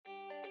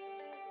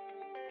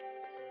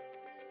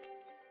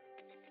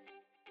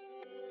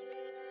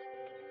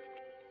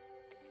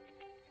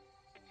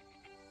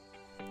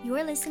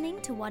You're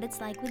listening to What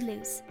It's Like with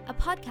Luz, a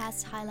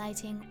podcast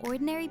highlighting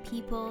ordinary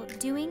people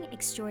doing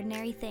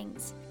extraordinary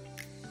things.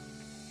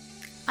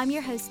 I'm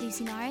your host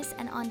Lucy Norris,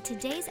 and on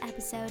today's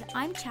episode,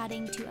 I'm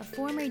chatting to a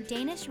former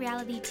Danish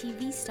reality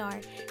TV star,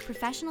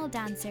 professional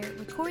dancer,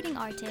 recording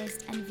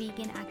artist, and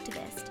vegan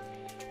activist.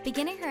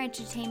 Beginning her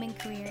entertainment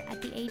career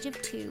at the age of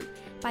 2,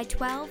 by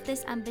 12,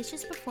 this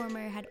ambitious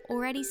performer had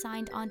already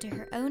signed onto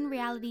her own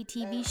reality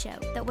TV show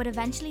that would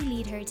eventually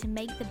lead her to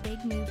make the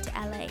big move to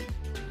LA.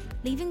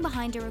 Leaving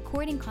behind a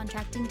recording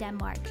contract in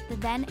Denmark, the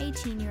then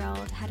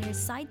 18-year-old had her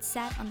sights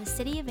set on the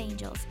City of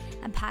Angels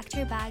and packed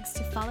her bags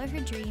to follow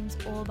her dreams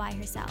all by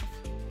herself.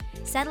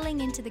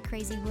 Settling into the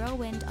crazy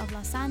whirlwind of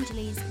Los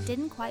Angeles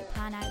didn't quite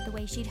plan out the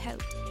way she'd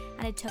hoped,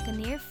 and it took a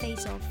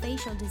near-fatal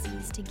facial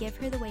disease to give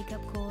her the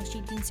wake-up call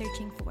she'd been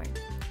searching for.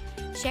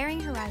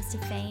 Sharing her rise to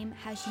fame,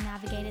 how she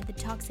navigated the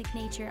toxic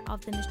nature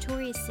of the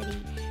notorious city,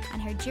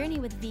 and her journey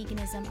with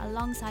veganism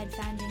alongside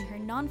founding her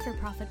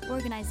non-for-profit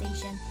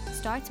organization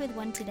starts with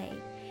one today.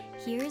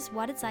 Here's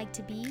what it's like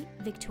to be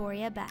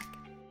Victoria Beck.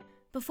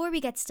 Before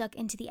we get stuck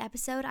into the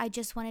episode, I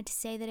just wanted to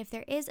say that if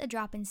there is a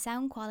drop in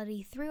sound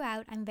quality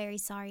throughout, I'm very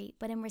sorry,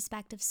 but in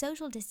respect of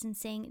social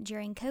distancing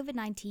during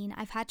COVID-19,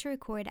 I've had to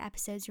record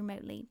episodes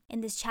remotely. In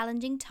this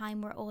challenging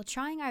time, we're all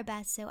trying our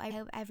best, so I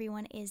hope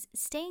everyone is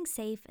staying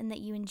safe and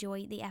that you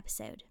enjoy the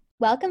episode.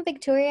 Welcome,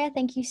 Victoria.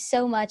 Thank you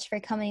so much for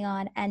coming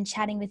on and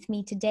chatting with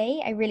me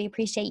today. I really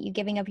appreciate you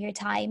giving up your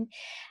time.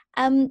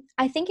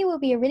 I think it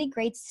would be a really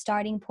great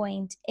starting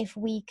point if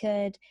we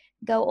could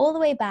go all the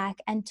way back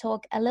and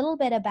talk a little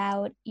bit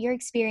about your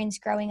experience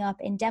growing up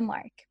in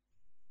Denmark.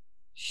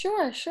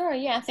 Sure.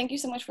 Yeah, thank you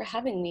so much for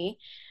having me.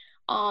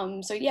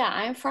 I'm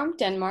from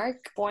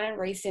Denmark, born and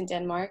raised in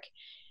Denmark.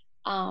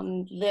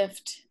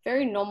 Lived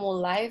very normal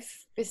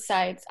life.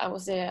 Besides, I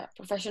was a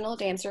professional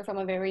dancer from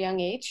a very young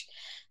age,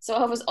 so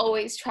I was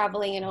always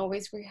traveling and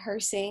always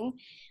rehearsing.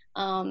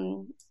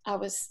 I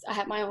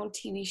had my own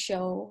TV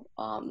show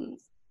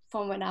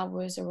from when I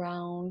was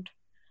around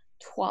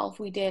 12.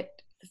 We did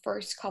the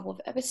first couple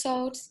of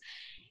episodes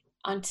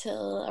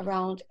until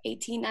around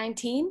 18,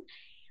 19.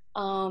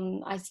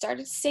 I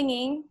started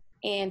singing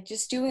and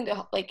just doing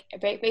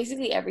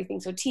basically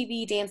everything. So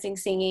TV, dancing,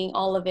 singing,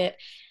 all of it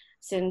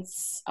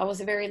since I was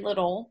very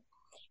little.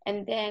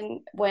 And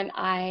then when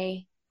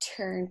I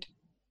turned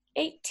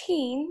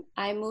 18,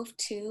 I moved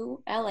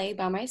to LA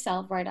by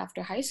myself right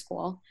after high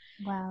school.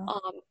 Wow.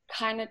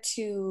 Kind of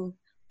to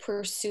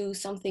pursue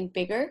something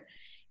bigger,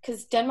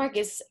 because Denmark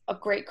is a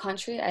great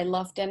country. I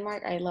love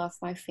Denmark. I love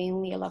my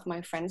family. I love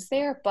my friends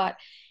there. But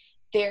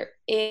there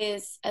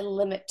is a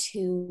limit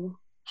to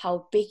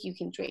how big you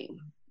can dream.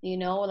 You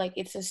know, like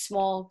it's a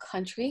small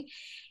country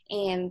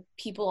and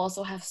people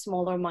also have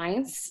smaller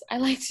minds, I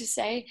like to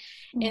say,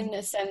 in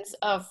the sense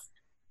of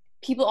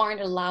people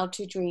aren't allowed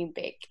to dream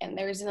big. And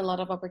there isn't a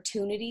lot of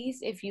opportunities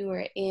if you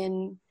are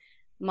in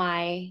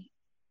my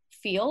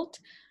field.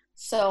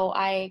 So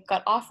I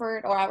got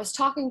offered, or I was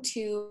talking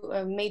to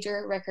a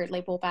major record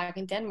label back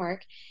in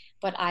Denmark,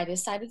 but I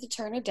decided to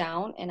turn it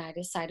down and I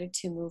decided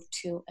to move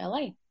to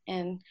LA.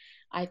 And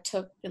I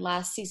took the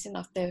last season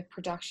of the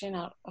production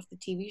out of the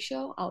TV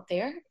show out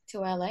there to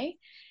LA.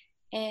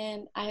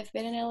 And I have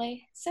been in LA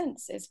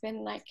since. It's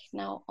been like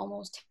now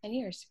almost 10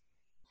 years.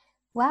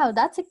 Wow,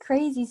 that's a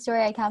crazy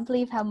story. I can't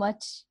believe how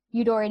much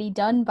you'd already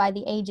done by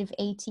the age of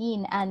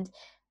 18. And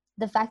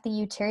the fact that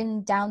you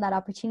turned down that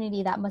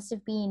opportunity, that must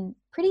have been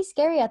pretty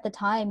scary at the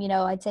time. You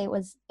know, I'd say it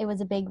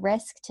was a big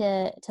risk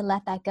to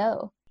let that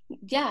go.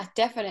 Yeah,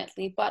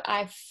 definitely. But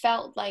I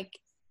felt like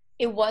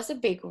it was a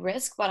big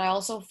risk, but I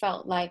also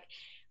felt like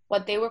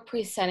what they were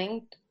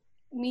presenting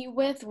me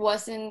with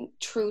wasn't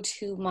true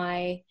to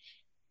my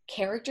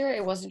character.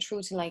 It wasn't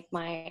true to like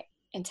my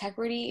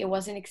integrity. It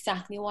wasn't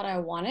exactly what I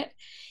wanted.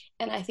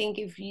 And I think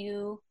if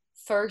you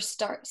first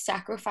start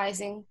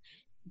sacrificing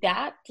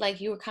that,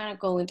 like you were kind of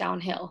going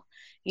downhill.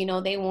 You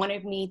know, they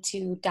wanted me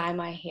to dye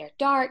my hair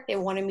dark. They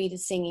wanted me to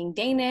sing in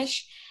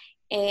Danish.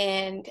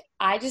 And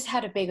I just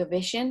had a bigger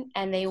vision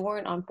and they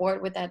weren't on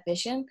board with that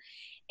vision.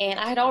 And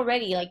I had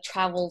already like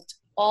traveled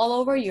all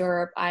over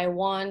Europe. I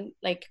won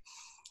like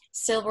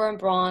silver and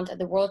bronze at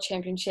the World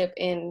Championship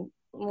in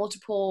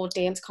multiple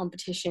dance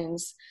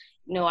competitions.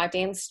 You know, I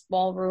danced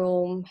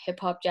ballroom, hip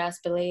hop, jazz,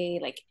 ballet,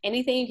 like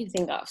anything you can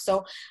think of.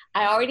 So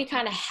I already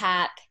kind of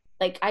had,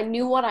 like, I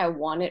knew what I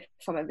wanted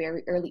from a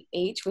very early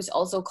age, which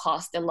also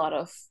caused a lot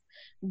of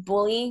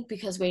bullying,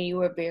 because when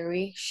you are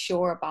very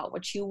sure about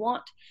what you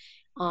want,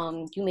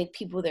 you make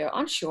people that are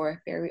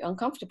unsure very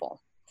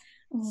uncomfortable.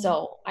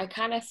 So I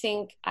kind of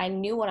think I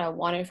knew what I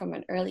wanted from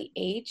an early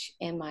age,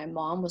 and my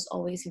mom was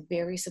always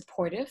very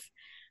supportive.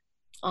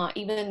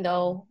 Even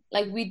though,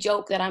 like, we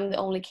joke that I'm the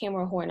only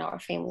camera whore in our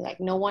family. Like,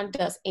 no one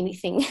does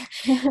anything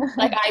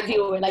like I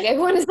do. Like,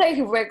 everyone is like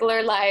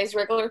regular lives,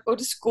 regular go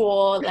to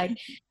school. Like,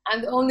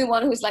 I'm the only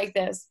one who's like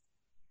this.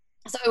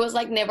 So it was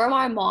like never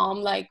my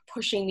mom like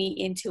pushing me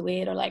into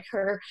it, or like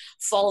her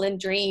fallen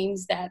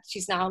dreams that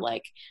she's now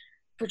like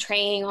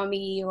portraying on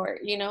me, or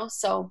you know.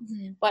 So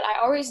but I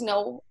always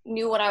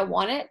knew what I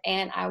wanted,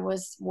 and I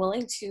was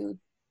willing to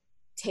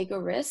take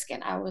a risk.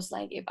 And I was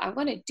like, if I'm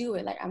going to do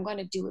it, like, I'm going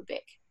to do it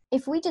big.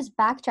 If we just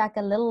backtrack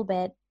a little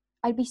bit,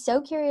 I'd be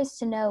so curious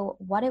to know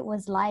what it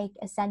was like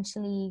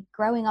essentially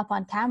growing up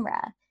on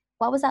camera.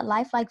 What was that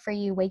life like for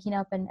you, waking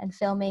up and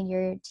filming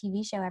your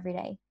TV show every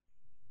day?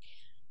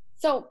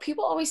 So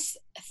people always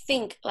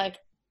think like,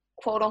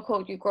 quote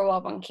unquote, you grow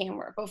up on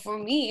camera. But for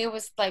me, it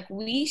was like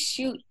we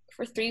shoot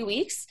for 3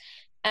 weeks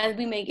and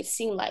we make it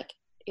seem like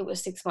it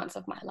was 6 months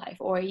of my life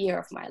or a year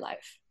of my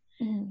life,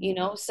 Mm-hmm. you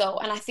know? So,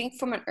 and I think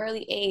from an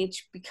early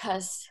age,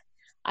 because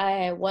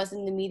I was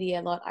in the media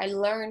a lot, I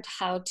learned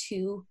how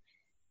to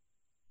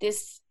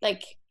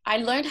I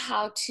learned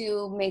how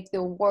to make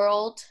the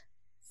world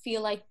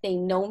feel like they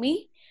know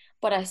me,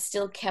 but I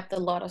still kept a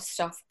lot of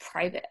stuff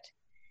private.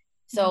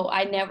 So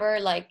I never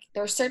like,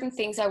 there were certain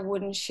things I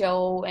wouldn't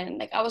show. And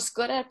like, I was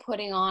good at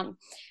putting on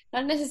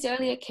not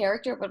necessarily a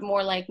character, but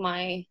more like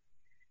my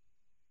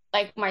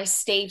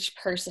stage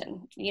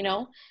person, you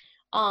know?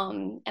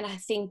 And I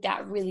think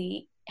that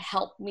really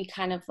helped me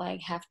kind of like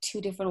have two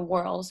different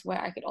worlds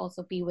where I could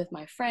also be with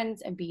my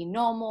friends and be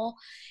normal.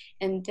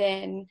 And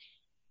then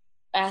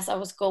as I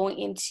was going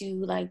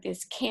into like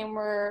this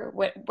camera,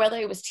 whether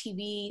it was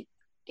TV,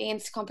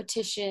 dance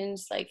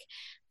competitions, like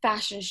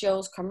fashion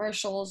shows,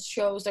 commercials,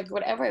 shows, like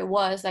whatever it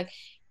was, like,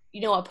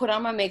 you know, I put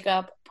on my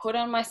makeup, put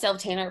on my self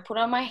tanner, put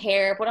on my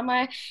hair, put on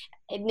my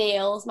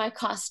nails, my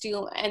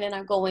costume, and then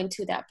I go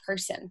into that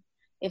person,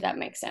 if that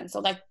makes sense. So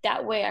like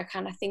that way, I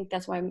kind of think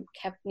that's why it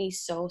kept me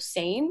so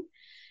sane,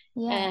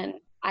 Yeah. and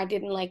I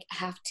didn't like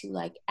have to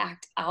like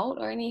act out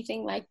or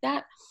anything like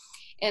that.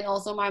 And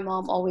also my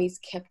mom always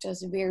kept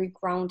us very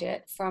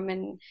grounded from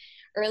an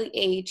early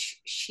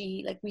age.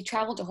 She like, we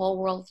traveled the whole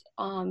world,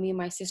 me and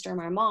my sister and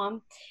my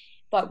mom,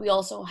 but we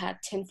also had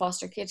 10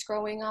 foster kids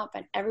growing up,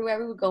 and everywhere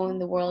we would go in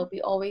the world,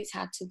 we always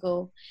had to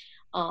go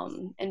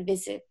and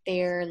visit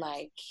their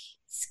like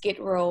Skid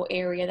Row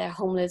area, that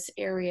homeless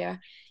area,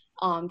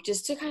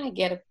 just to kind of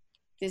get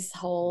this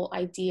whole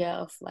idea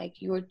of like,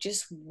 you're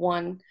just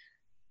one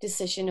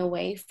decision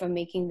away from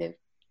making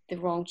the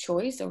wrong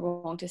choice or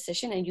wrong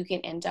decision, and you can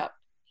end up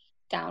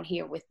down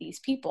here with these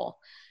people,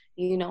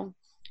 you know?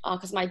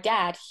 Because my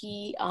dad,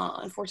 he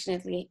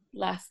unfortunately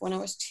left when I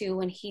was 2,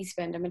 and he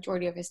spent a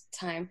majority of his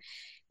time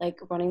like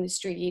running the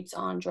streets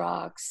on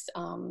drugs,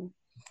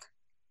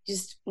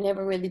 just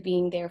never really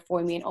being there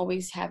for me, and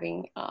always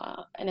having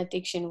an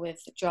addiction with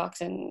drugs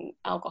and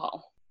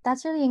alcohol.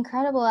 That's really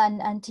incredible.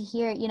 And to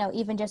hear, you know,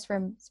 even just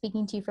from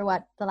speaking to you for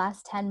what, the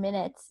last 10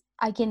 minutes,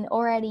 I can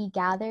already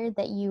gather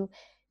that you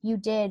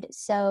did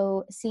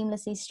so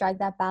seamlessly strike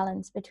that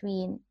balance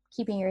between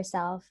keeping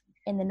yourself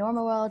in the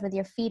normal world with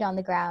your feet on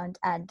the ground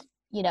and,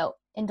 you know,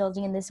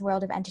 indulging in this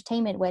world of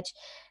entertainment, which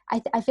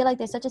I feel like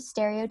there's such a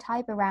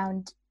stereotype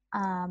around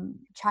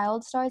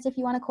child stars, if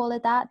you want to call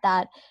it that,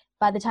 that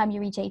by the time you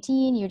reach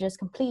 18, you're just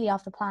completely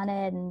off the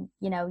planet and,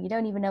 you know, you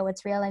don't even know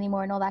what's real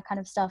anymore and all that kind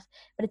of stuff.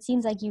 But it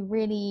seems like you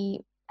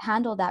really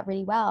handled that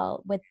really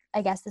well with,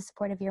 I guess, the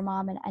support of your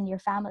mom and your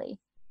family.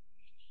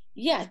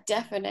 Yeah,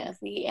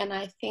 definitely. And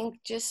I think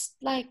just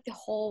like the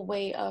whole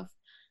way of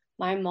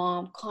my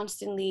mom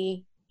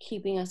constantly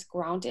keeping us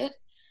grounded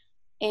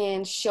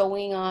and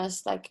showing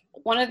us, like,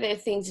 one of the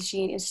things that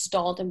she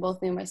installed in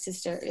both me and my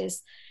sister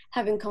is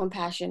having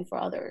compassion for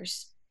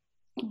others.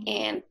 Mm-hmm.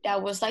 And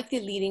that was like the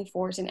leading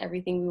force in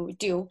everything we would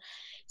do.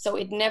 So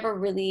it never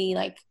really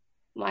like,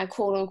 my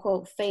quote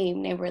unquote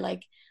fame never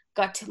like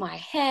got to my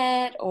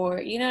head,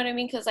 or you know what I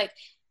mean, because like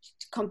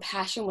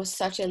compassion was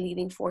such a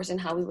leading force in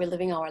how we were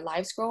living our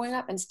lives growing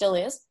up, and still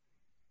is.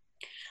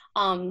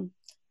 um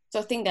so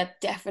I think that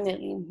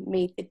definitely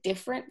made the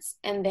difference.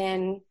 And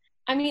then,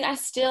 I mean, I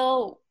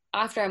still,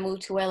 after I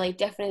moved to LA,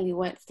 definitely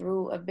went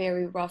through a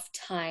very rough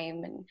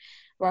time and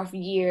rough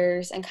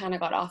years, and kind of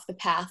got off the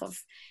path of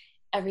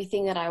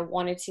everything that I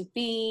wanted to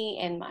be,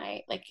 and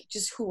my, like,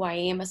 just who I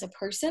am as a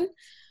person.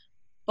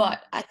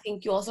 But I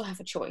think you also have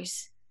a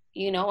choice,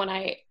 you know.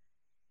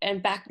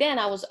 And back then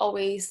I was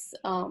always,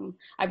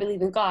 I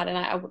believe in God, and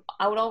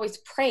I would always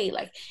pray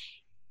like,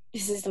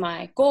 this is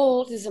my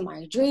goal, this is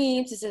my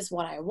dreams, this is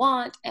what I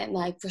want. And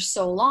like for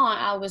so long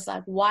I was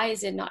like, why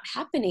is it not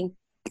happening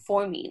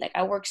for me? Like,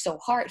 I worked so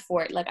hard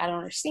for it. Like, I don't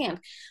understand,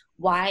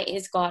 why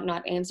is God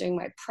not answering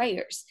my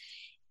prayers?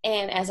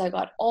 And as I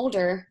got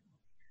older,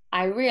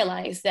 I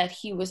realized that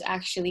he was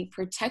actually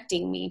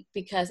protecting me,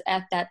 because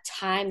at that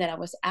time that I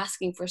was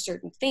asking for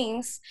certain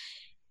things,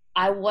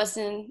 I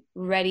wasn't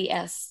ready,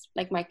 as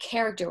like my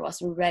character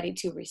wasn't ready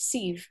to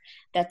receive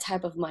that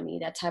type of money,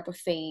 that type of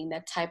fame,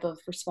 that type of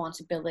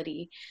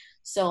responsibility.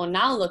 So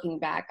now looking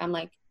back, I'm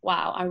like,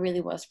 wow, I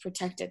really was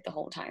protected the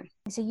whole time.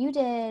 So you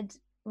did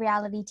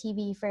reality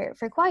TV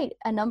for quite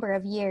a number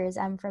of years,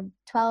 from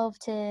 12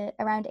 to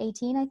around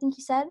 18, I think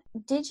you said.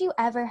 Did you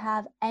ever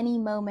have any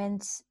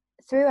moments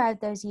throughout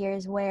those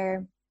years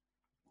where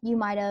you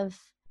might have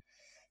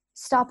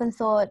stopped and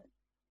thought,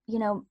 you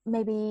know,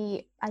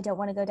 maybe I don't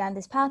want to go down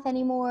this path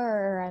anymore,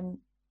 or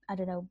I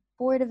don't know,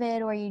 bored of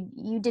it, or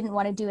you didn't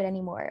want to do it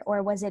anymore?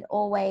 Or was it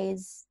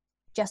always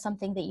just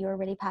something that you were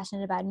really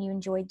passionate about and you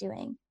enjoyed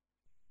doing?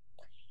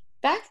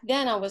 back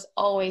then I was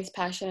always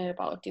passionate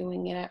about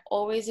doing it. I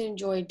always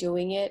enjoyed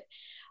doing it.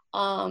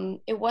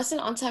 It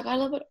wasn't until I got a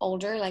little bit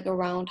older, like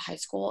around high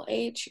school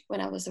age, when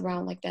I was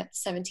around like that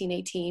 17,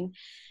 18,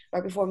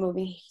 right before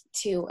moving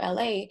to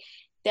LA,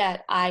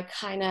 that I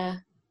kind of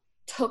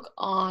took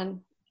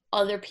on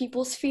other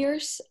people's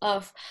fears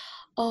of,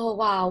 oh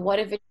wow, what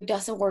if it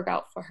doesn't work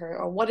out for her,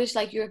 or what is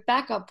like your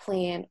backup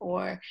plan,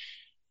 or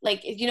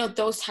like, you know,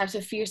 those types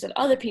of fears that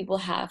other people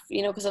have,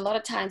 you know, because a lot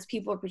of times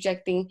people are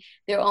projecting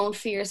their own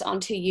fears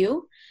onto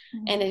you,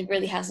 and it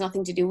really has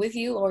nothing to do with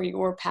you or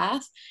your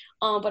path.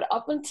 But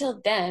up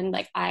until then,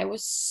 like, I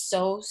was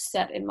so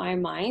set in my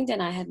mind,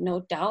 and I had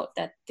no doubt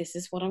that this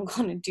is what I'm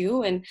going to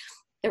do, and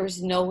there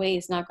was no way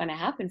it's not going to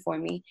happen for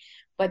me.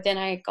 But then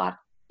I got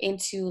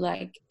into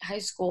like high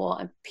school,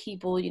 and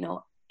people, you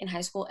know, in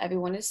high school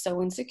everyone is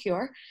so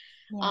insecure.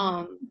 Yeah.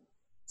 um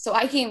so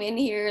I came in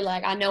here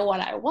like, I know what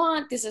I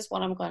want, this is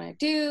what I'm gonna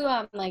do.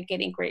 I'm like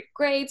getting great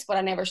grades, but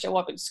I never show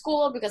up in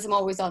school because I'm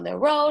always on the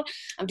road.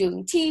 I'm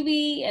doing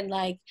TV, and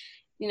like,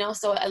 you know,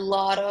 so a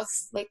lot of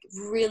like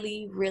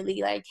really,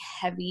 really like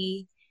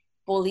heavy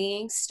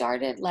bullying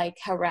started, like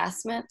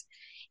harassment.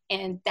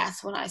 And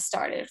that's when I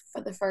started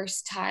for the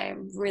first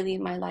time really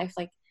in my life,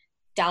 like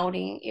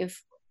doubting if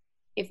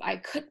I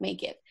could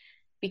make it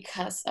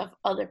because of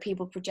other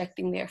people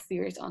projecting their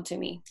fears onto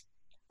me.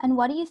 And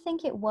what do you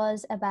think it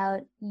was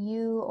about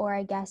you, or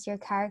I guess your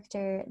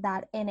character,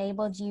 that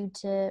enabled you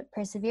to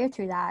persevere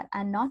through that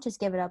and not just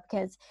give it up?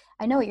 Because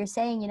I know what you're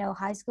saying, you know,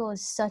 high school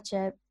is such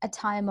a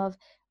time of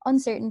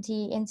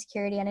uncertainty,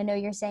 insecurity. And I know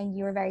you're saying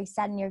you were very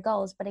set in your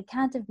goals, but it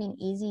can't have been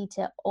easy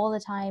to all the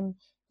time,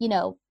 you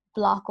know,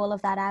 block all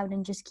of that out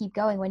and just keep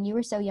going when you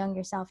were so young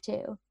yourself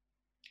too.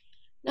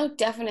 No,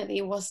 definitely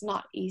it was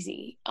not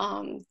easy.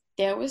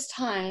 There was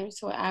times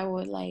where I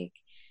would like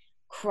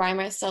cry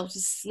myself to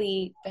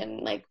sleep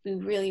and like be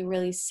really,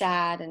 really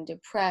sad and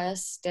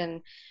depressed.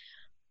 And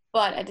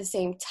but at the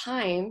same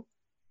time,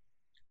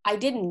 I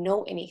didn't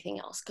know anything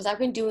else because I've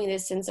been doing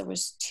this since I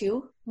was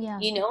 2, Yeah.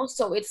 you know?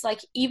 So it's like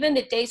even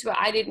the days where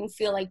I didn't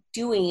feel like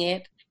doing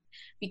it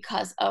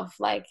because of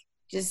like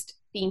just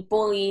being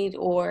bullied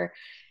or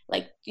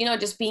like, you know,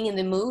 just being in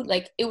the mood,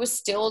 like it was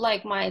still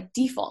like my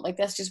default. Like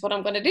that's just what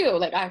I'm gonna do.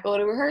 Like I go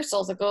to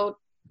rehearsals, I go,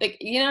 like,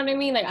 you know what I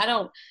mean? Like I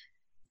don't,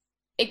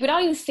 like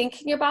without even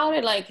thinking about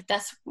it, like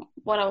that's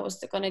what I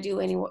was gonna do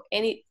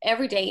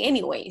every day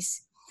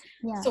anyways.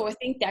 Yeah. So I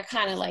think that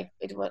kind of like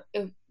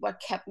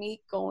what kept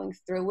me going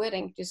through it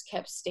and just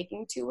kept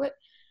sticking to it.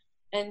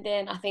 And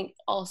then I think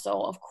also,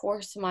 of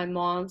course, my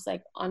mom's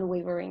like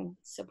unwavering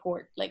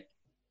support, like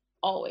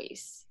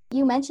always.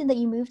 You mentioned that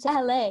you moved to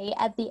LA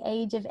at the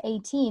age of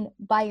 18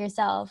 by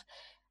yourself.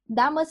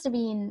 That must have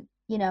been,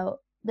 you know,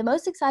 the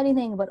most exciting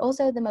thing, but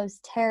also the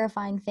most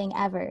terrifying thing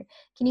ever.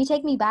 Can you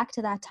take me back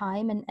to that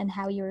time and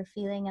how you were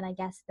feeling, and I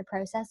guess the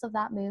process of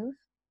that move?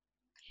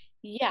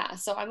 Yeah,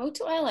 so I moved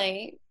to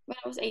LA when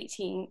I was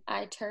 18.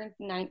 I turned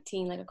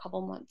 19 like a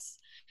couple months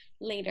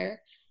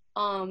later.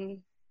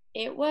 Um,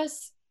 it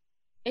was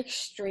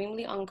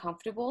extremely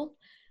uncomfortable,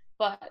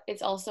 but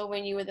it's also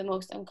when you were the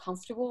most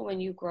uncomfortable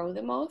when you grow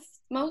the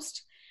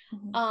most.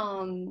 Mhm.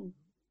 Um,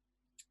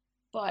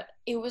 but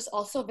it was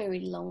also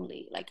very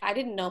lonely. Like I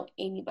didn't know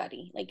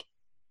anybody, like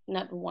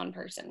not one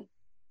person.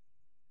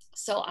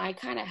 So I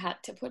kind of had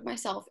to put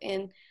myself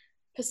in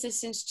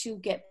positions to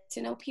get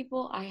to know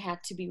people. I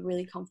had to be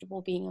really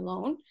comfortable being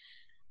alone.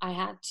 I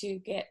had to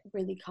get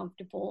really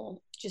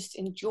comfortable just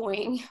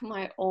enjoying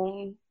my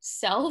own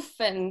self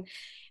and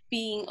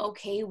being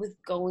okay with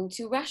going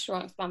to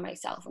restaurants by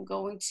myself and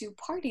going to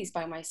parties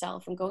by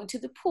myself and going to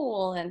the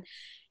pool, and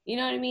you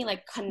know what I mean,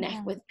 like connect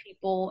Yeah. with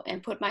people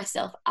and put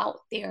myself out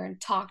there and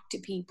talk to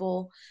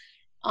people,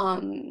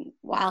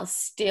 while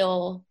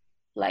still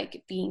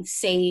like being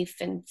safe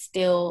and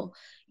still,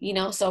 you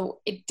know. So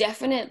it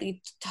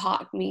definitely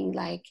taught me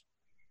like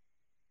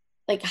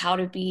how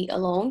to be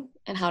alone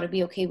and how to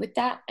be okay with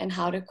that and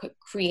how to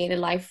create a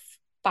life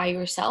by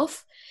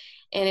yourself.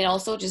 And it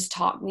also just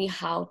taught me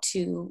how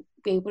to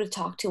be able to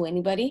talk to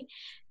anybody,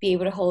 be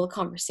able to hold a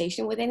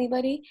conversation with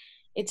anybody.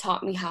 It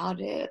taught me how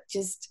to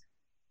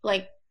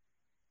like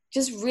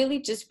just really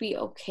just be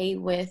okay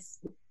with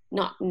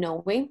not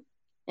knowing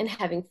and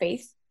having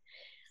faith.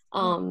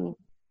 Yeah. um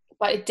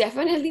but it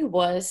definitely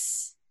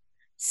was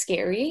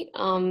scary,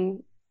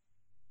 and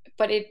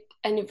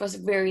it was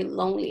very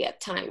lonely at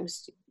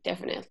times,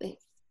 definitely.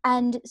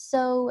 And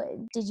so,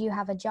 did you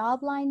have a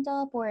job lined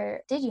up,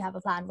 or did you have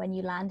a plan when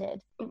you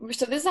landed?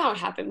 So this is how it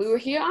happened. We were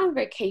here on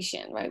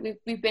vacation, right?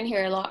 We've been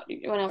here a lot.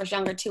 When I was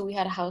younger too, we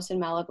had a house in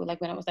Malibu,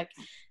 like when I was like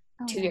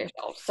Oh, 2 years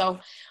old. So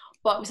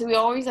we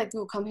always like we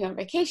would come here on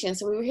vacation.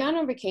 So we were here on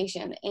our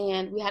vacation,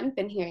 and we hadn't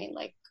been here in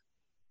like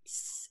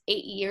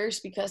 8 years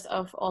because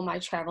of all my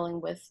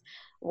traveling with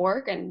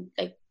work and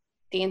like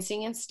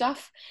dancing and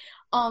stuff.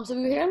 So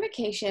we were here on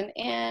vacation,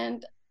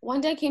 and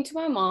one day I came to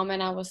my mom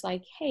and I was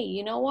like, "Hey,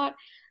 you know what?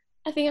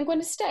 I think I'm going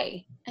to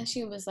stay." And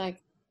she was like,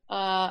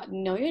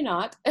 no, you're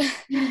not. I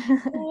yeah.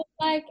 was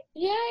like,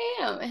 yeah, I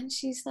am. And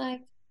she's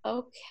like,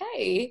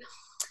 okay,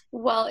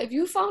 well, if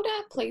you found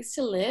a place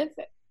to live,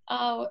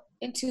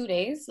 in 2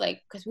 days,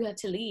 like, because we had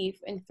to leave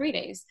in 3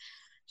 days.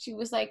 She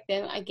was like,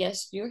 then I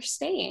guess you're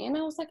staying. And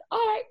I was like, all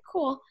right,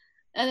 cool.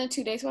 And then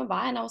 2 days went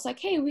by and I was like,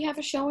 hey, we have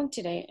a showing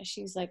today. And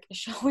she's like, a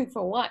showing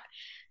for what?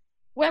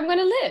 Where I'm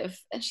gonna live.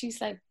 And she's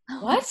like,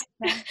 what?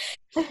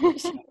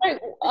 She's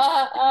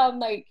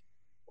like,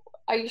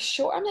 are you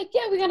sure? I'm like,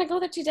 yeah, we're gonna go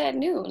there today at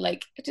noon.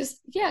 Like, just,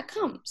 yeah,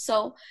 come.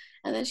 So,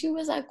 and then she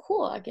was like,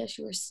 cool, I guess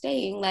you were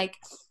staying. Like,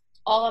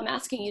 all I'm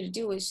asking you to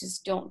do is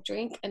just don't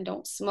drink and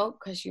don't smoke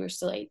because you're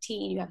still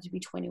 18. You have to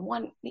be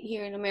 21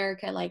 here in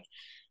America. Like,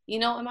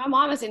 and my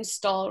mom has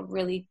installed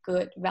really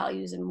good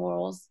values and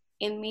morals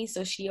in me.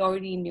 So she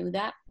already knew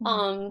that.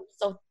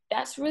 So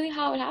that's really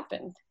how it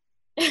happened.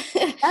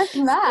 That's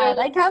mad.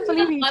 I can't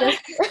believe you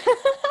just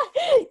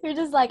you're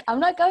just like, I'm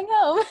not going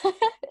home.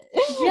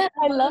 Yeah,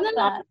 I love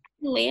that.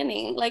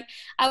 Planning. Like,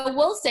 I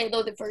will say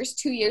though, the first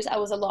 2 years I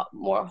was a lot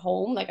more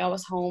home. Like, I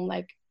was home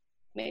like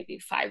maybe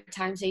 5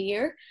 times a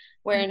year,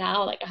 where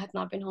now, like, I have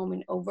not been home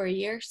in over a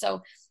year.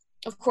 So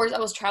of course I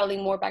was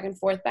traveling more back and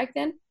forth back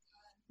then.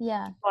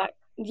 Yeah. But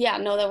yeah,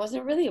 no, that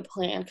wasn't really a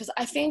plan, because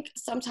I think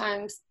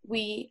sometimes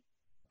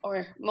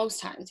or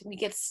most times we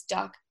get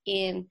stuck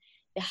in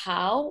the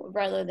how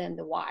rather than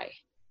the why,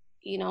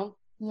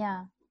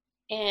 Yeah.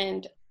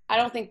 And I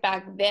don't think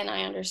back then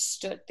I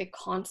understood the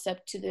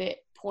concept to the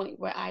point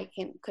where I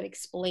could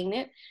explain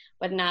it.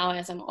 But now,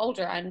 as I'm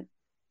older,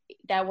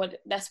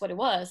 that's what it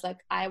was. Like,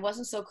 I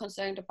wasn't so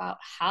concerned about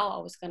how I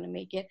was going to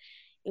make it.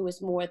 It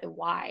was more the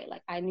why.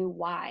 Like, I knew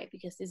why,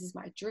 because this is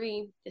my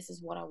dream. This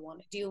is what I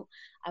want to do.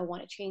 I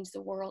want to change the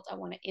world. I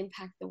want to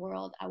impact the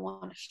world. I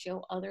want to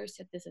show others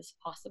that this is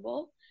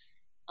possible.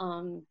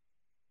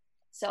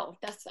 So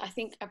I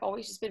think I've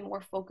always just been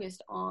more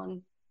focused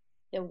on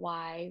the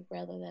why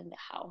rather than the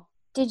how.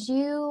 Did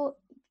you,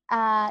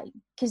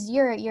 because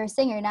you're a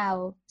singer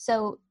now,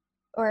 so,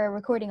 or a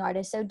recording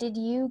artist, so did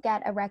you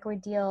get a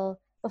record deal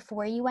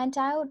before you went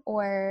out,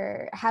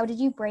 or how did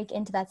you break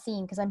into that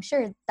scene? Because I'm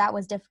sure that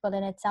was difficult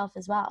in itself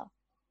as well.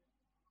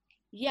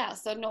 Yeah,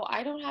 so no,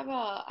 I've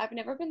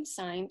never been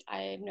signed.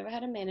 I've never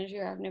had a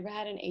manager. I've never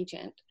had an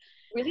agent.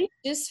 Really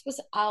just was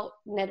out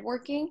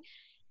networking,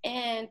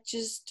 and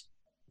just,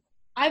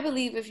 I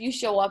believe if you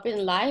show up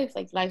in life,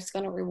 like, life's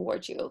going to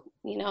reward you,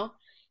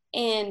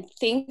 and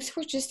things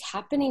were just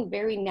happening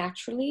very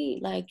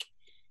naturally, like,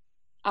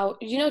 out,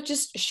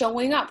 just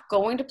showing up,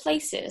 going to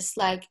places,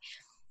 like,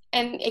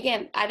 and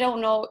again, I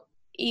don't know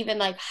even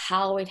like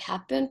how it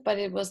happened, but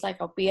it was like,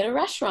 I'll be at a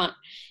restaurant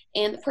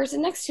and the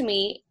person next to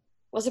me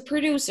was a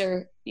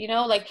producer,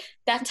 like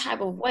that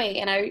type of way.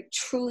 And I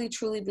truly,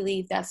 truly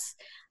believe that's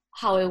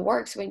how it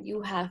works when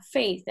you have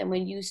faith and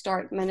when you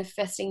start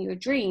manifesting your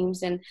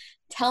dreams and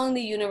telling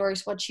the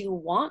universe what you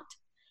want,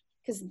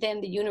 because then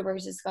the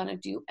universe is going to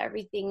do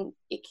everything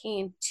it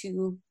can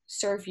to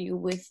serve you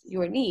with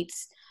your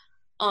needs.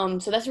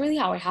 So that's really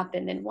how it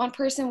happened. And one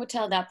person would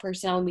tell that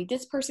person, I'll meet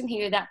this person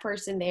here, that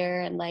person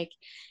there. And like,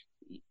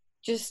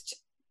 just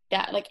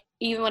that, like,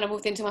 even when I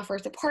moved into my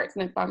first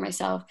apartment by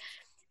myself,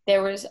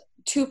 there was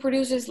 2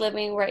 producers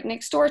living right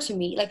next door to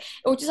me. Like,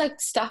 it was just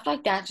like stuff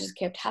like that just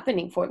kept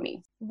happening for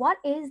me. What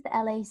is the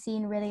LA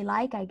scene really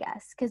like, I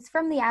guess? Because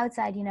from the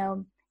outside,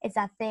 it's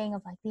that thing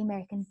of like the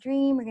American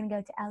dream. We're going to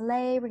go to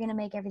LA. We're going to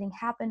make everything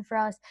happen for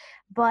us.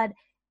 But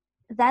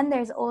then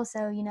there's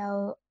also,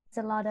 it's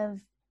a lot of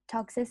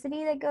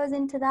toxicity that goes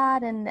into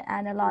that, and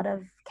a lot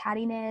of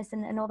cattiness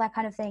and all that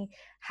kind of thing.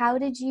 How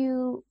did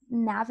you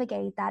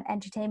navigate that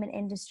entertainment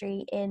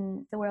industry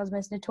in the world's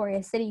most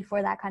notorious city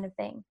for that kind of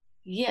thing?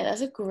 Yeah,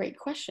 that's a great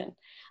question.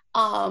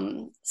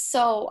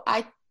 So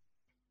I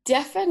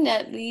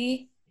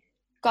definitely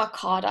got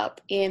caught up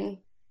in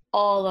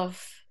all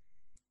of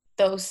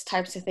those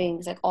types of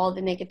things, like all the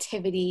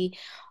negativity,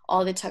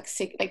 all the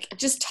toxic, like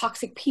just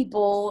toxic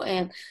people,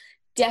 and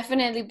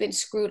definitely been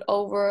screwed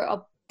over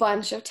a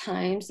bunch of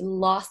times,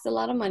 lost a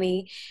lot of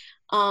money.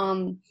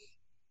 And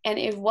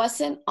it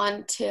wasn't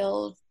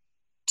until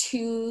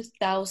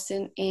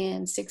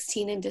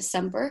 2016 in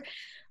December,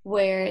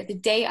 where the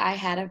day I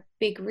had a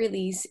big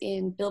release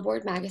in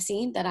Billboard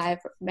magazine that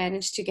I've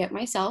managed to get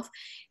myself.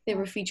 They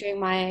were featuring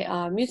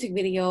my music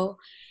video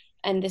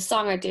and the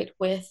song I did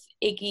with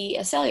Iggy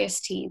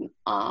Azalea's team.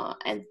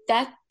 And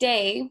that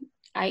day,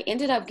 I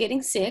ended up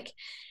getting sick.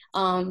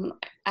 I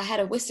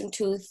had a wisdom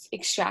tooth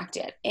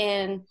extracted.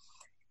 And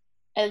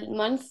a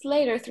month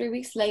later, 3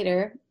 weeks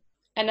later,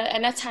 and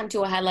that time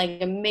too, I had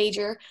like a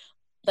major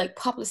like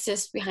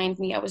publicist behind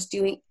me. I was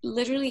doing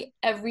literally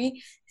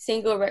every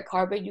single red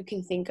carpet you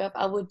can think of.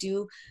 I would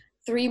do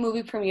 3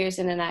 movie premieres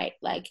in a night,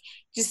 like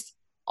just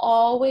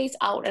always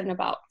out and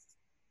about.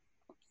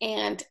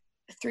 And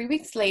 3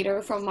 weeks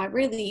later from my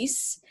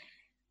release,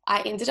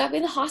 I ended up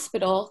in the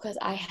hospital because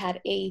I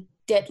had a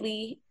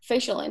deadly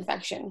facial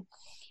infection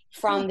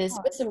from this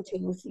wisdom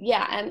tooth.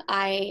 Yeah, and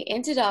I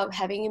ended up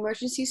having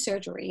emergency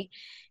surgery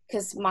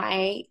because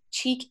my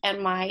cheek and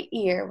my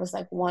ear was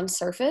like one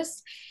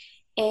surface,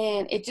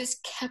 and it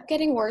just kept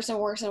getting worse and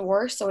worse and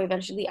worse. So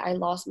eventually I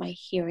lost my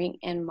hearing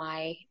and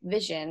my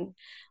vision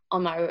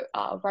on my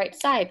right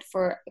side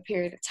for a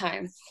period of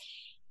time.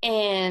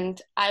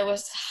 And I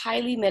was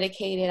highly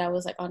medicated. I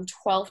was like on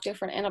 12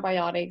 different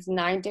antibiotics,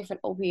 9 different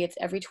opiates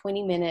every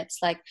 20 minutes,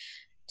 like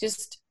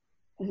just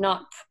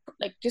not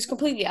like just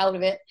completely out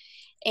of it.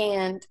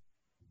 And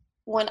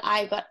when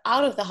I got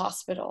out of the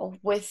hospital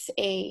with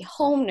a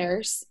home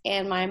nurse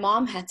and my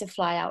mom had to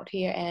fly out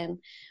here and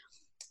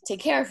take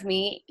care of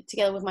me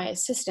together with my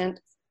assistant,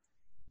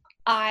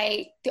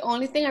 the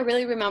only thing I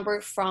really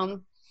remember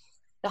from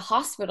the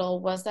hospital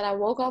was that I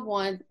woke up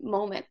one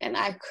moment and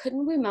I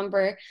couldn't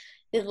remember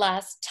the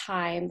last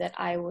time that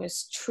I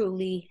was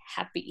truly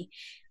happy.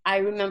 I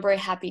remember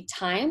happy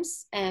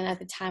times, and at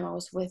the time I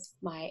was with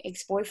my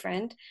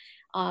ex-boyfriend.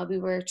 We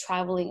were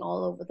traveling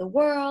all over the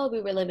world.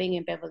 We were living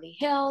in Beverly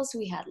Hills.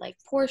 We had like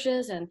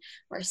Porsches and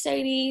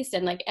Mercedes,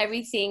 and like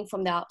everything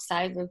from the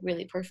outside looked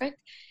really perfect.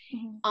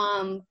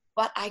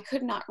 But I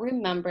could not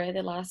remember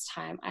the last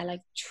time I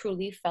like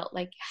truly felt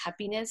like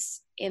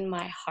happiness in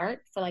my heart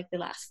for like the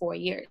last 4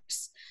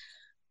 years.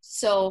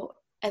 So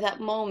at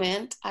that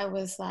moment, I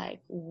was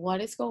like,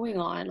 what is going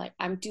on? Like,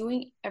 I'm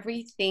doing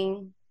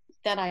everything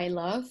that I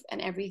love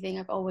and everything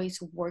I've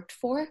always worked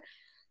for.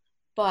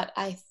 But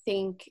I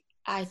think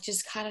I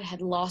just kind of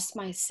had lost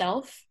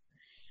myself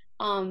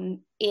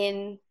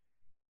in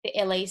the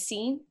LA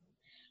scene.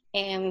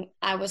 And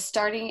I was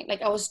starting,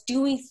 like, I was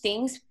doing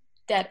things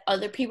that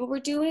other people were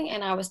doing.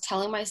 And I was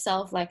telling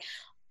myself, like,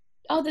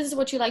 oh, this is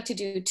what you like to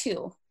do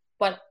too.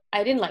 But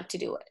I didn't like to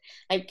do it.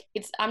 Like,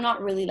 I'm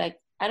not really like,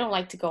 I don't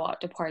like to go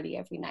out to party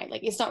every night.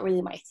 Like, it's not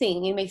really my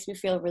thing. It makes me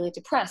feel really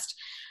depressed.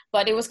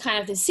 But it was kind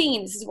of the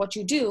scene. This is what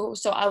you do.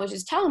 So I was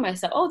just telling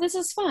myself, oh, this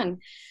is fun.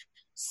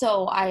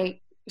 So I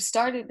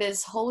started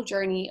this whole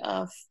journey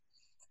of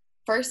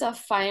first off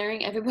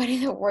firing everybody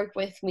that worked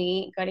with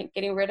me,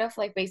 getting rid of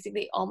like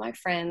basically all my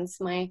friends,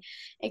 my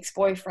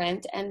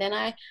ex-boyfriend. And then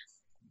I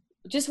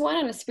just went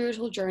on a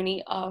spiritual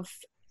journey of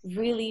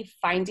really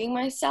finding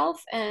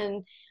myself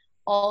and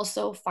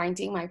also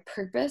finding my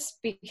purpose,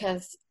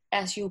 because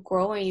as you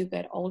grow and you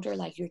get older,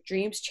 like your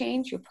dreams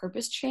change, your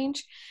purpose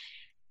change.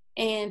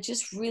 And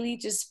just really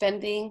just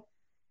spending,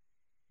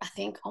 I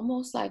think,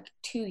 almost like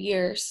 2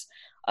 years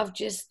of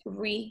just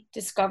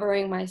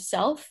rediscovering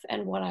myself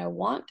and what I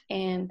want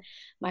and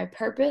my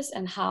purpose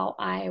and how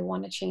I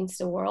want to change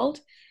the world.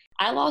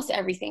 I lost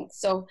everything.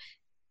 So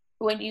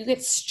when you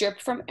get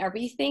stripped from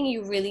everything,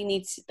 you really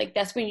need to, like,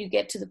 that's when you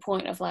get to the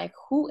point of like,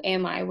 who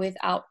am I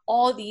without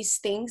all these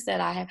things that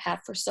I have had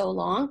for so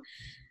long?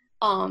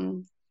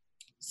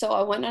 So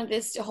I went on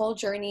this whole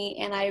journey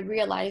and I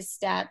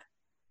realized that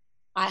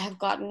I have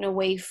gotten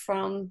away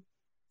from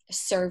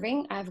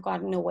serving. I've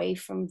gotten away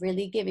from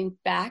really giving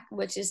back,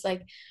 which is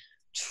like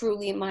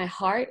truly my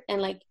heart.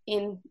 And like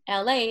in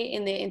LA,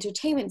 in the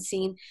entertainment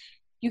scene,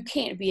 you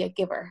can't be a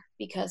giver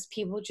because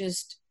people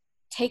just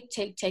take.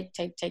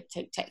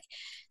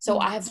 So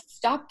I have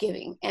stopped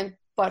giving,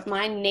 but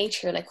my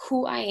nature, like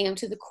who I am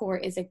to the core,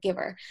 is a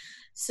giver.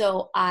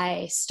 So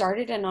I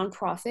started a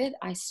nonprofit.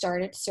 I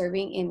started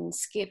serving in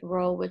Skid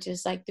Row, which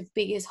is like the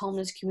biggest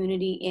homeless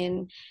community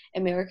in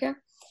America.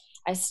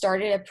 I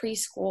started a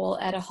preschool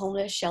at a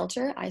homeless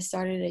shelter. I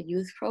started a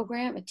youth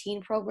program, a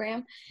teen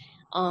program.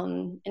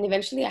 And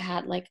eventually I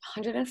had like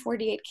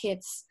 148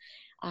 kids.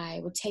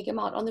 I would take them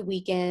out on the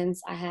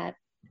weekends. I had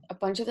a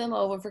bunch of them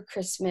over for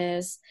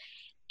Christmas.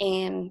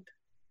 And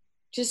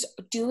just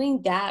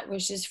doing that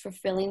was just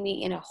fulfilling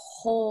me in a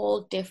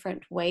whole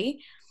different way.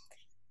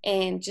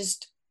 And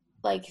just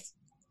like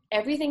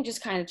everything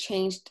just kind of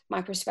changed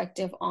my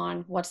perspective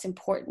on what's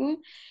important.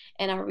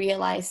 And I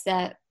realized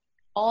that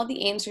all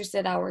the answers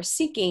that I was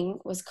seeking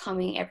was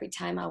coming every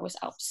time I was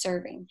out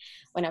serving,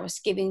 when I was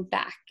giving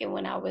back, and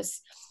when I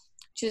was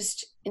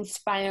just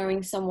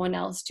inspiring someone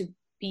else to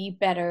be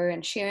better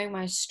and sharing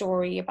my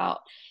story about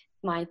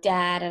my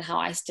dad and how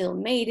I still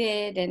made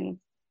it, and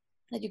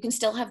that you can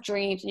still have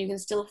dreams and you can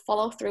still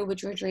follow through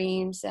with your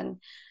dreams. And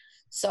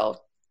so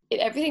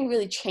everything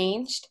really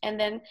changed. And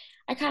then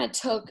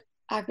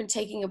I've been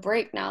taking a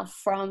break now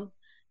from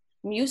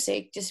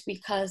music just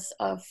because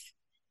of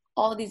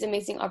all these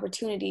amazing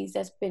opportunities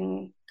that's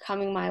been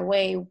coming my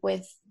way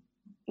with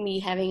me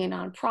having a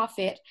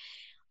nonprofit.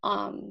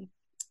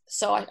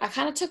 So I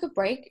kind of took a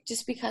break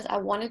just because I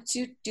wanted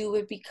to do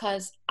it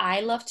because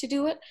I love to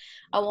do it.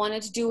 I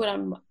wanted to do it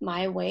on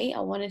my way.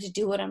 I wanted to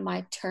do it on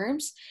my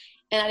terms.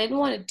 And I didn't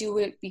want to do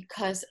it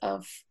because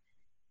of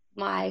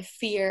my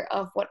fear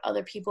of what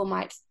other people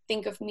might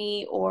think of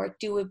me, or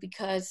do it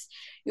because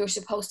you're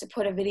supposed to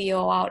put a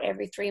video out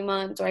every 3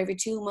 months or every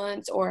 2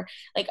 months, or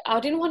like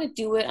I didn't want to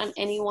do it on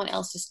anyone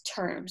else's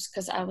terms,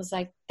 because I was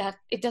like, that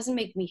it doesn't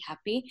make me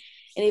happy.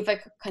 And if I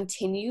could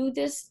continue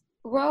this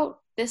route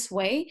this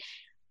way,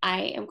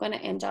 I am going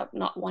to end up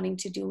not wanting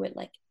to do it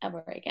like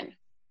ever again.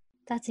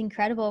 That's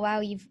incredible. Wow,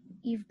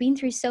 you've been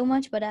through so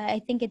much, but I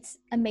think it's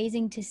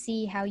amazing to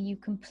see how you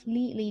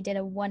completely did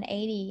a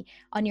 180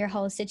 on your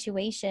whole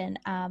situation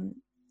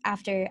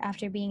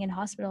after being in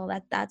hospital.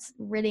 That's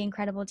really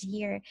incredible to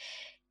hear.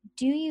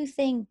 Do you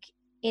think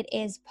it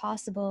is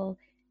possible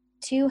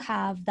to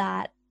have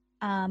that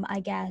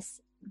I guess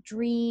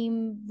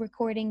dream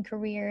recording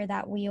career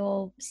that we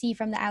all see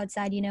from the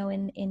outside, you know,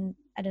 in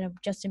I don't know,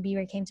 Justin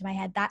Bieber came to my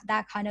head,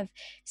 that kind of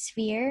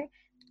sphere,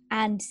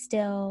 and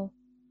still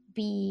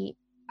be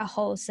a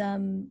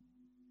wholesome,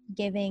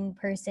 giving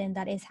person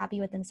that is happy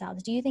with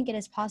themselves? Do you think it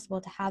is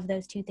possible to have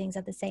those two things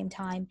at the same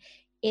time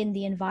in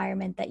the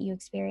environment that you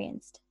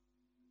experienced?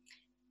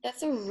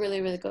 That's a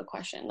really, really good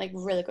question. Like,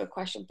 really good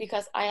question,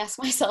 because I ask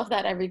myself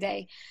that every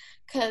day.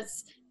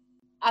 Because,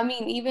 I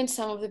mean, even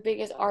some of the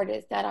biggest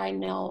artists that I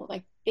know,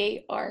 like,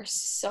 they are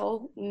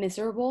so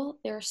miserable.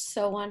 They're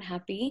so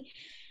unhappy.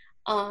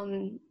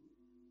 Um,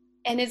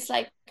 and it's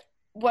like,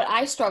 what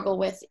I struggle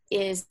with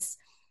is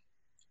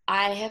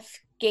I have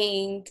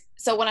gained,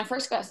 so when I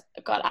first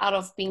got out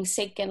of being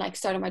sick and like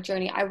started my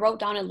journey, I wrote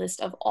down a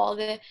list of all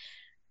the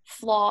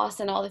flaws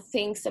and all the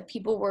things that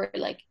people were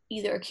like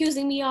either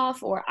accusing me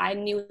of or I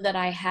knew that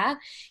I had.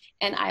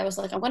 And I was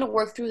like, I'm going to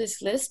work through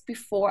this list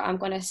before I'm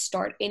going to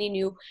start any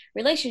new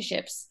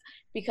relationships,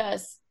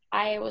 because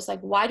I was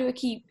like, why do I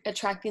keep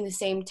attracting the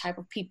same type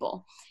of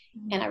people?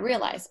 And I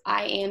realized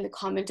I am the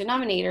common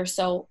denominator.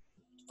 So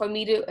for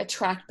me to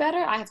attract better,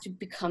 I have to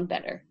become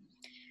better.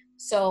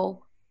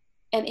 So,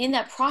 and in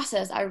that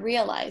process, I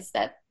realized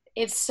that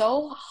it's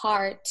so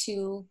hard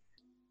to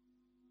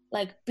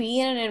like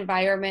be in an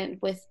environment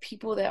with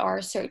people that are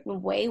a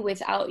certain way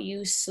without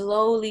you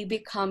slowly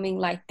becoming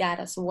like that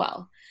as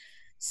well.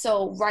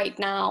 So right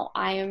now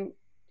I am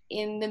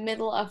in the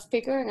middle of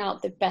figuring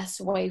out the best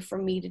way for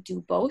me to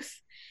do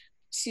both,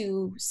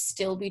 to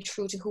still be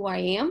true to who I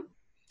am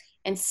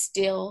and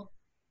still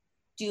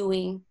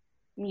doing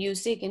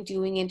music and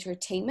doing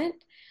entertainment.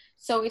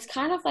 So it's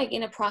kind of like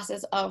in a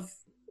process of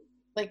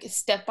like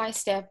step by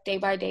step, day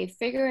by day,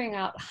 figuring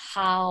out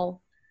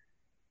how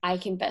I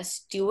can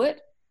best do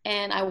it.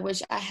 And I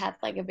wish I had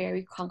like a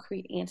very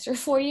concrete answer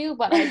for you,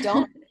 but I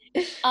don't.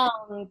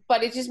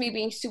 But it's just me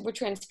being super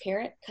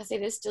transparent, because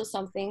it is still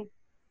something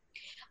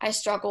I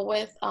struggle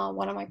with.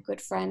 One of my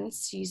good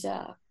friends, she's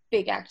a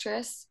big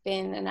actress,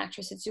 been an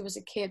actress since she was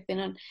a kid, been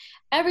on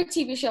every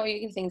TV show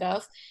you can think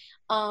of.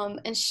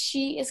 And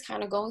she is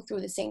kind of going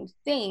through the same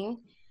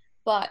thing.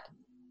 But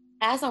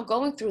as I'm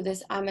going through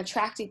this, I'm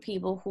attracting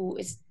people who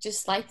is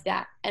just like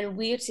that. And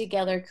we're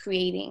together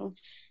creating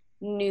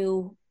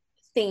new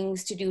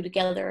things to do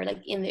together,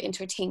 like in the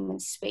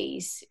entertainment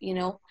space, you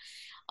know?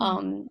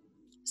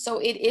 So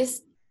it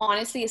is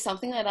honestly is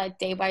something that I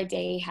day by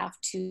day have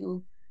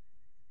to,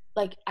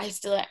 like, I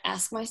still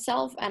ask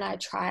myself, and I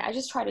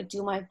just try to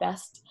do my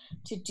best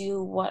to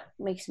do what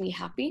makes me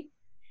happy.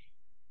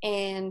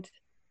 And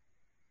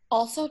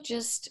also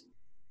just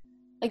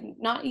like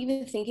not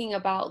even thinking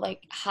about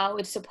like how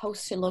it's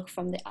supposed to look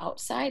from the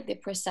outside, the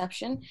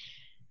perception,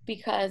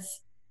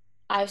 because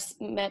I've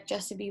met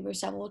Justin Bieber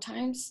several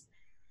times,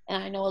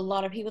 and I know a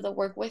lot of people that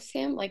work with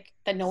him, like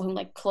that know him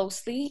like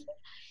closely,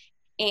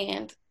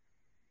 and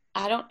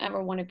I don't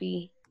ever want to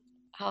be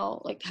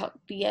how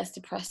be as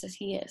depressed as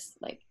he is,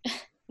 like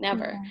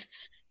never,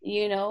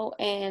 you know.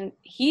 And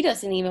he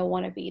doesn't even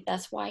want to be.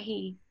 That's why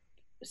he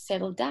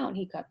settled down.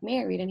 He got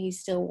married, and he's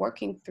still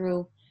working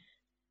through,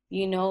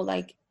 you know,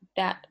 like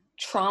that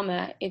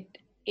trauma it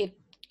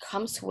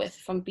comes with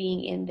from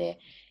being in the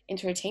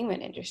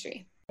entertainment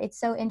industry. It's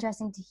so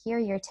interesting to hear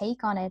your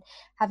take on it,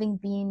 having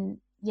been,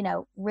 you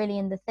know, really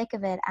in the thick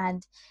of it.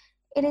 And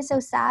it is so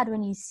sad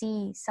when you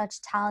see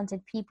such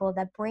talented people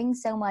that bring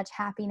so much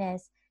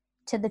happiness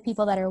to the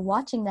people that are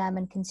watching them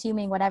and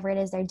consuming whatever it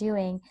is they're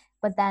doing,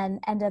 but then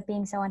end up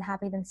being so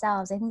unhappy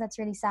themselves. I think that's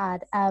really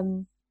sad.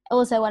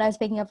 Also, what I was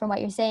picking up from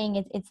what you're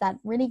saying, it's that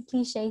really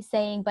cliche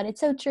saying, but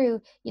it's so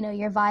true. You know,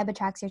 your vibe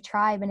attracts your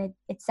tribe, and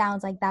it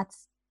sounds like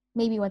that's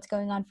maybe what's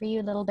going on for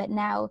you a little bit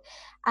now.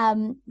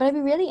 But I'd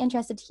be really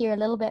interested to hear a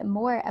little bit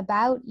more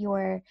about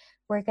your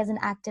work as an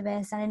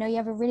activist. And I know you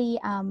have a really,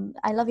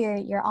 I love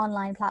your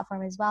online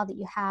platform as well that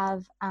you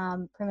have,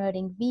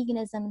 promoting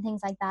veganism and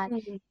things like that.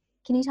 Mm-hmm.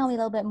 Can you tell me a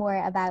little bit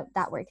more about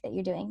that work that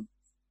you're doing?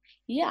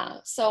 Yeah.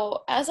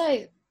 So as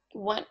I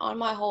went on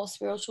my whole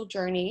spiritual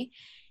journey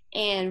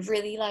and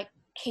really like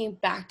came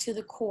back to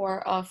the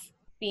core of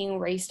being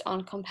raised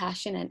on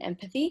compassion and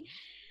empathy,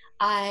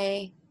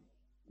 I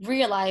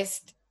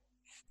realized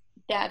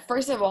that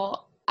first of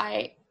all,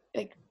 I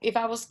like if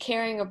I was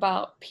caring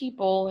about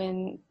people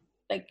and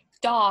like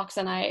dogs,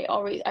 and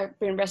I've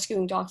been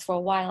rescuing dogs for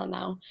a while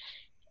now,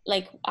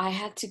 like I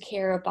had to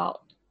care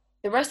about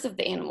the rest of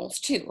the animals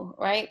too,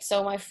 right?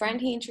 So my friend,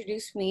 he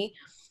introduced me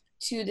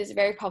to this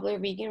very popular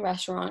vegan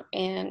restaurant,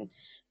 and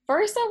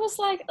first I was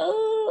like,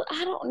 oh,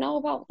 I don't know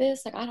about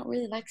this. Like, I don't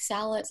really like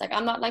salads. Like,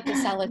 I'm not like the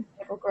salad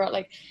type of girl.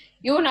 Like,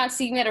 you will not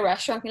see me at a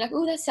restaurant and be like,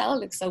 oh, that salad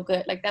looks so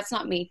good. Like, that's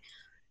not me.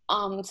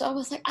 So I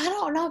was like, I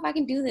don't know if I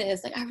can do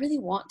this. Like, I really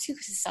want to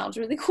because it sounds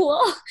really cool,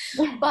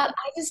 but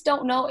I just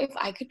don't know if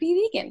I could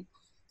be vegan.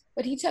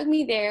 But he took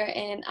me there,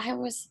 and I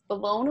was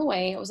blown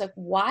away. I was like,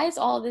 why is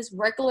all this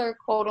regular,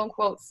 quote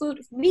unquote, food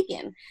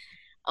vegan?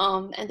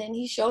 And then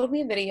he showed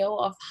me a video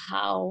of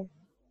how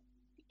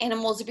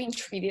animals are being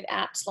treated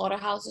at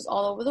slaughterhouses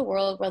all over the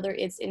world, whether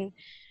it's in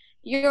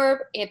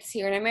Europe, it's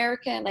here in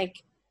America,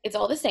 like it's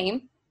all the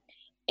same.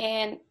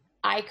 And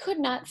I could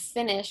not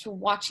finish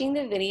watching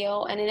the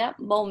video. And in that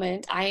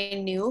moment, I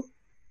knew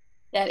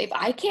that if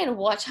I can't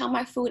watch how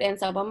my food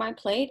ends up on my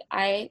plate,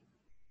 I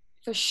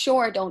for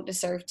sure don't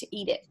deserve to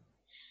eat it.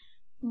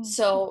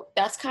 So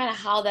that's kind of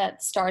how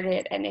that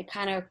started. And it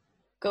kind of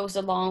goes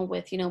along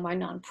with, my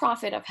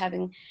nonprofit of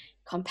having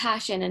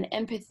compassion and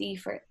empathy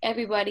for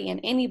everybody and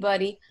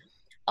anybody.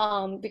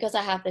 Because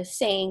I have this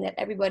saying that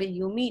everybody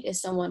you meet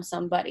is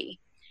somebody.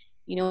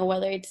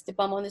 Whether it's the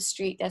bum on the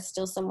street, that's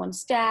still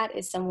someone's dad,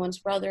 it's someone's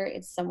brother,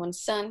 it's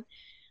someone's son.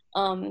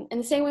 And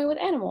the same way with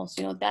animals,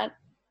 that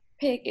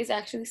pig is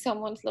actually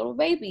someone's little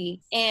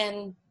baby.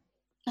 And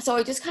so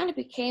it just kind of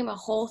became a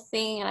whole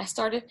thing, and I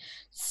started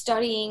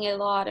studying a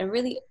lot and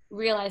really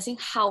realizing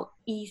how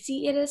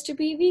easy it is to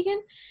be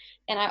vegan.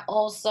 And I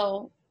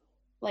also,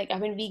 I've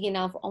been vegan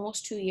now for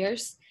almost 2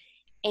 years,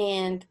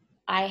 and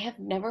I have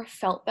never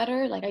felt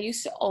better. I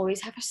used to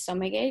always have a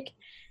stomach ache.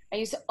 I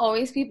used to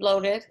always be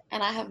bloated,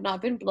 and I have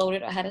not been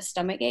bloated or had a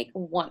stomach ache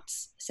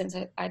once since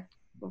I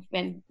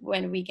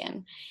went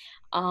vegan.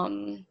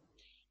 And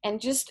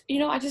just,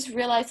 I just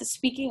realized that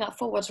speaking up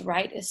for what's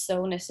right is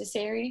so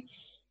necessary.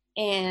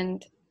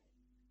 And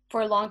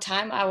for a long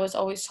time, I was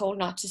always told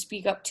not to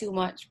speak up too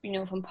much,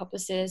 from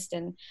publicists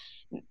and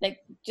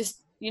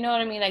just, you know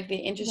what I mean? The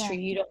industry,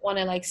 You don't want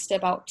to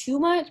step out too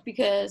much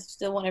because you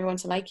still want everyone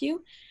to like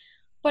you.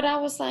 But I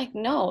was like,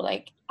 no,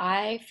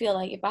 I feel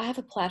like if I have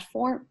a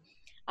platform,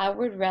 I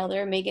would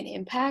rather make an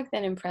impact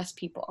than impress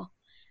people.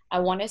 I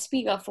want to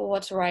speak up for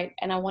what's right.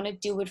 And I want to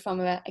do it from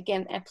a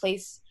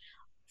place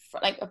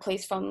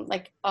from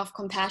of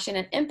compassion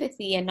and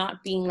empathy, and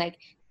not being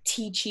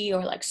teachy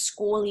or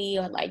schooly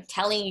or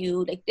telling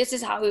you this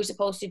is how you're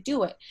supposed to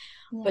do it.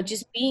 But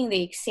just being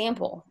the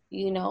example,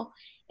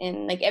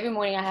 and every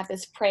morning I have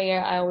this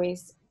prayer. I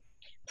always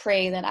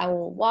pray that I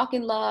will walk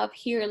in love,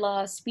 hear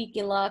love, speak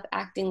in love,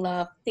 act in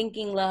love,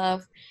 thinking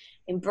love,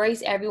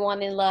 embrace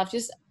everyone in love,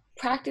 just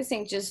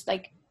practicing just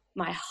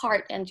my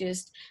heart and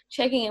just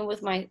checking in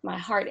with my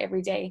heart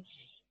every day.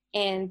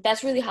 And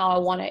that's really how I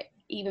want to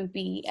even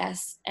be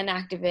as an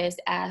activist,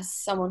 as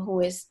someone who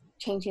is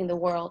changing the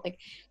world,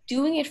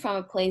 doing it from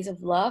a place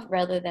of love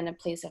rather than a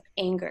place of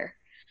anger.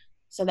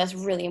 So that's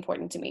really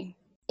important to me.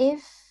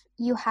 If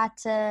you had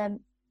to,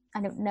 I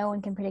know no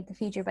one can predict the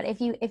future, but if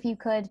you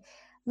could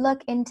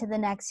look into the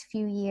next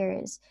few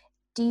years,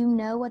 do you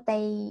know what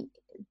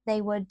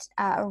they would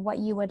or what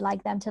you would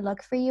like them to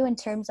look for you in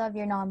terms of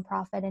your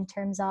nonprofit, in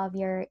terms of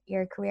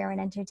your career in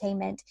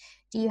entertainment?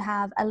 Do you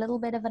have a little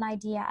bit of an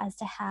idea as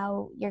to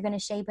how you're going to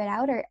shape it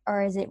out,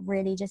 or is it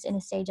really just in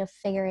a stage of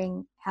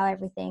figuring how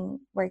everything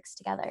works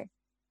together?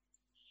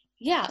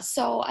 Yeah,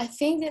 so I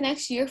think the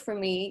next year for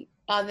me,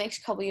 the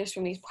next couple years for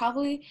me is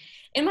probably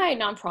in my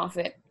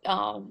nonprofit.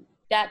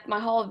 That my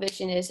whole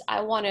vision is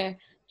I want to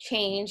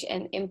change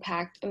and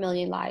impact 1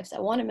 million lives. I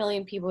want 1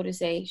 million people to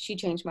say, she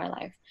changed my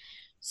life.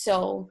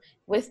 So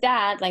with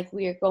that,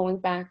 we are going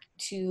back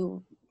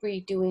to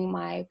redoing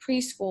my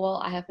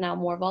preschool. I have now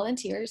more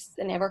volunteers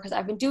than ever because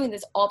I've been doing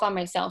this all by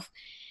myself.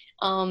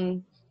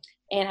 And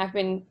I've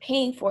been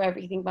paying for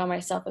everything by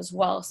myself as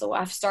well. So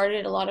I've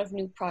started a lot of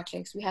new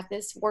projects. We have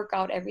this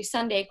workout every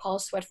Sunday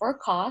called Sweat for a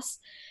Cause.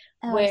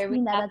 Oh, I've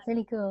seen that. That's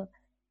really cool.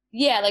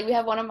 Yeah, we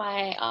have one of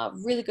my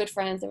really good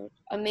friends, an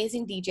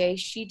amazing DJ.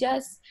 She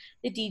does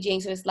the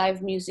DJing, so it's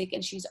live music,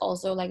 and she's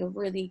also a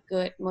really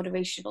good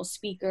motivational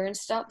speaker and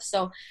stuff.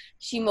 So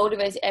she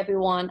motivates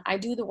everyone. I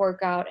do the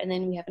workout, and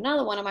then we have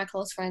another one of my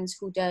close friends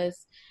who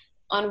does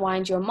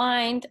Unwind Your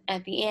Mind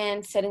at the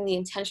end, setting the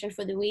intention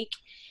for the week.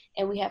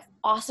 And we have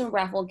awesome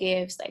raffle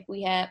gifts.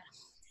 We have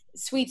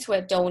Sweet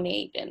Sweat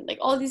donate and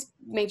all these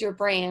major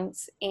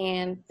brands,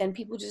 and then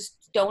people just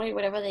donate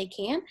whatever they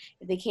can.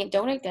 If they can't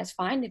donate, that's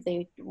fine. If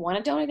they want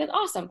to donate, that's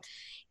awesome.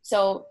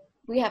 So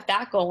we have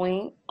that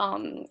going,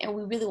 and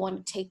we really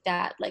want to take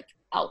that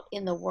out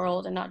in the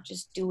world and not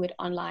just do it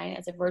online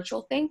as a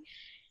virtual thing.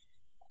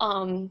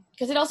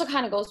 Because it also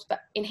kind of goes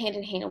in hand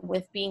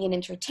with being in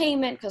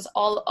entertainment, because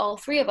all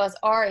three of us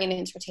are in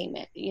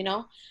entertainment,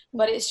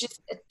 but it's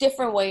just a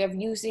different way of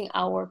using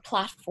our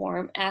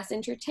platform as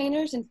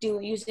entertainers and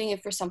using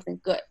it for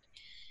something good.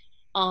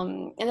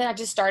 And then I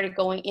just started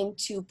going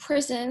into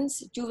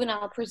prisons,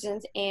 juvenile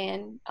prisons,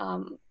 and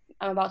I'm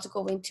about to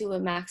go into a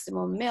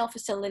maximum male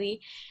facility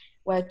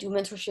where I do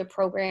mentorship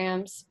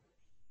programs.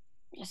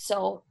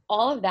 So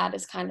all of that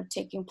is kind of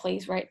taking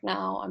place right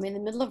now. I'm in the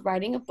middle of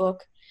writing a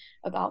book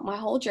about my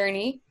whole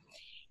journey.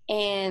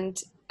 And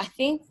I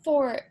think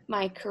for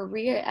my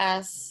career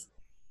as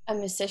a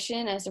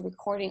musician, as a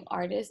recording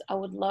artist, I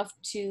would love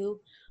to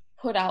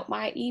put out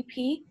my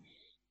EP,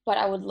 but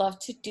I would love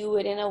to do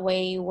it in a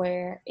way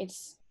where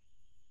it's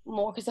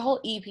more, because the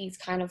whole EP is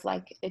kind of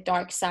the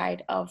dark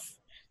side of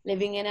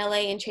living in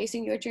LA and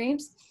chasing your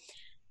dreams.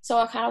 So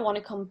I kind of want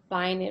to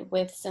combine it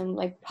with some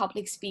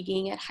public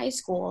speaking at high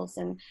schools,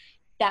 and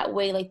that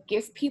way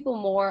give people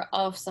more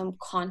of some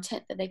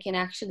content that they can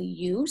actually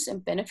use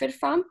and benefit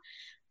from,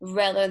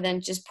 rather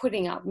than just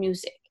putting out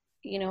music,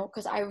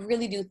 because I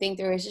really do think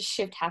there is a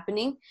shift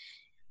happening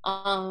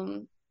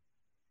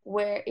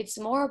where it's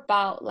more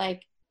about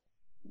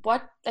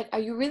what, like, are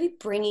you really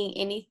bringing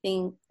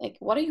anything? Like,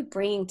 what are you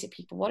bringing to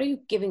people? What are you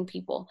giving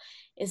people?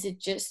 Is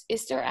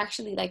there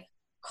actually like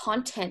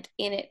content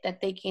in it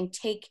that they can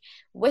take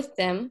with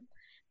them,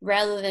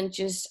 rather than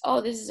just,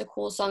 oh, this is a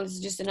cool song, this is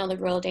just another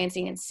girl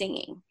dancing and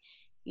singing,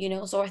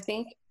 So I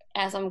think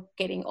as I'm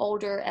getting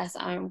older, as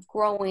I'm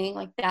growing,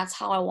 like, that's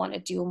how I want to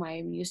do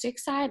my music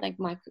side, like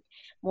my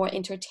more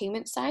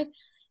entertainment side,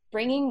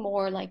 bringing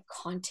more like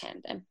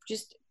content and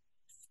just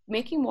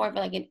making more of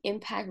like an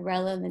impact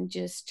rather than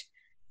just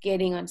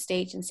getting on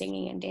stage and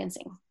singing and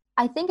dancing.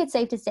 I think it's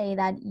safe to say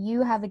that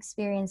you have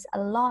experienced a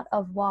lot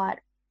of what,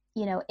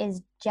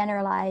 is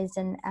generalized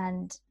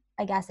and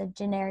I guess a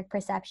generic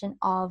perception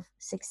of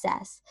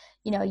success.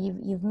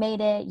 You've made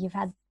it, you've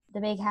had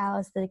the big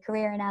house, the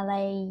career in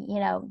LA,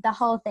 the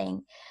whole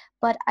thing.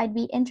 But I'd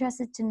be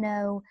interested to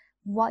know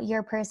what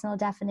your personal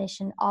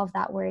definition of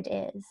that word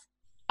is.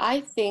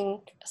 I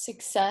think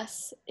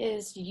success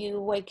is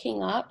you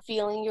waking up,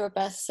 feeling your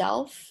best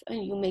self,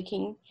 and you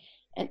making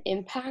an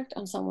impact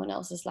on someone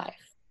else's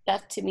life.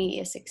 That to me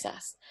is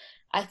success.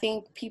 I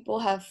think people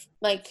have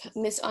like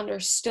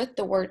misunderstood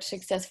the word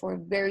success for a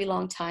very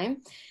long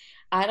time.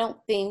 I don't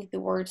think the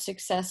word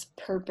success,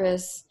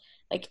 purpose,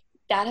 like,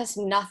 that has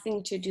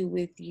nothing to do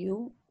with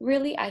you,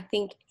 really. I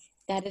think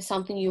that is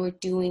something you are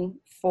doing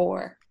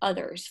for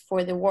others,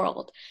 for the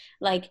world.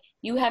 Like,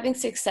 you having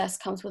success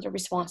comes with a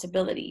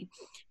responsibility,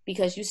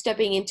 because you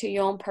stepping into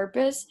your own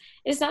purpose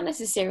is not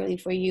necessarily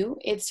for you.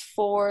 It's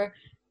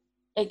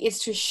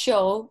to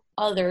show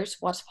others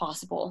what's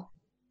possible.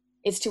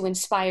 It's to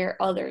inspire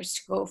others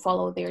to go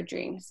follow their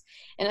dreams.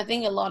 And I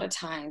think a lot of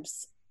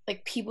times,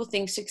 like, people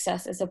think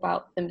success is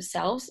about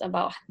themselves,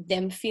 about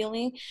them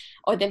feeling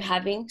or them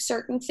having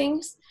certain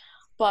things.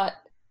 But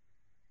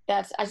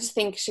I just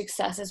think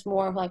success is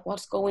more of like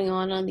what's going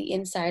on the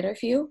inside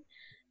of you.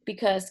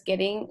 Because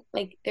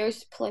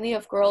there's plenty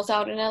of girls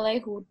out in LA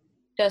who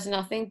does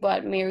nothing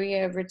but marry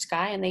a rich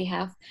guy, and they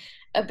have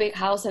a big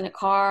house and a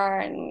car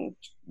and,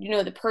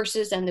 the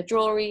purses and the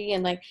jewelry,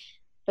 and like,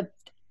 but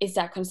is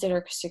that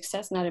considered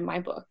success? Not in my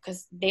book,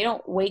 because they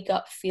don't wake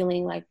up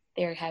feeling like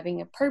they're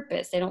having a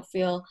purpose. They don't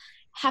feel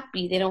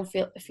happy. They don't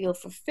feel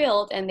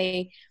fulfilled, and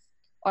they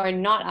are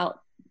not out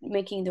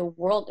making the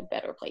world a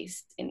better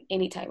place in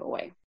any type of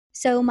way.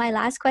 So my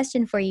last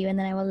question for you, and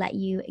then I will let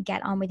you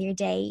get on with your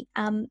day.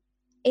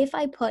 If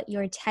I put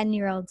your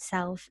 10-year-old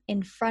self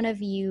in front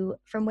of you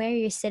from where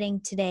you're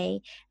sitting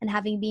today, and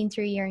having been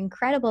through your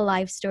incredible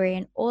life story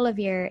and all of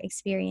your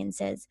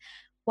experiences,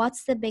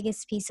 what's the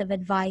biggest piece of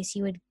advice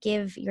you would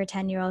give your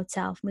 10-year-old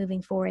self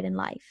moving forward in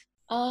life?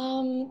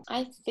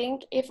 I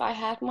think if I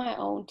had my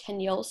own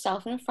 10-year-old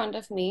self in front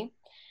of me,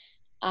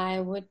 I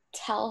would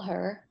tell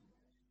her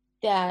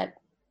that,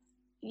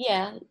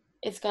 yeah,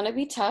 it's going to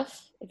be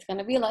tough. It's going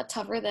to be a lot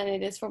tougher than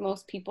it is for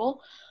most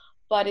people.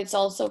 But it's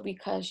also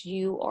because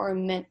you are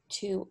meant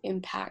to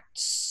impact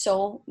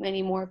so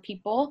many more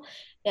people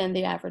than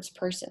the average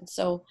person.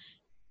 So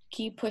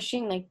keep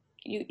pushing. Like,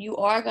 you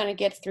are going to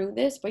get through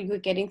this, but you're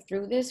getting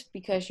through this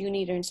because you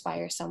need to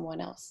inspire someone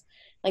else.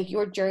 Like,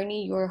 your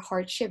journey, your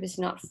hardship is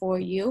not for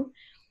you.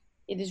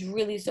 It is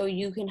really so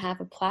you can have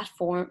a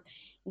platform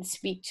and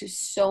speak to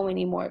so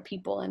many more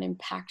people and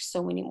impact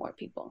so many more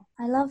people.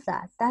 I love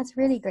that. That's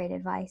really great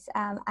advice.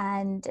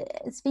 And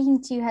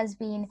speaking to you has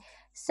been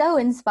so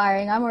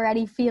inspiring. I'm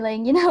already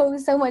feeling,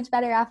 so much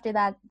better after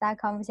that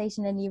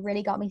conversation, and you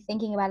really got me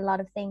thinking about a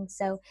lot of things.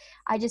 So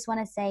I just want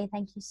to say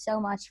thank you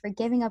so much for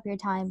giving up your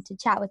time to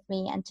chat with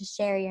me and to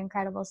share your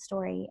incredible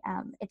story.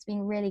 It's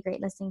been really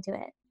great listening to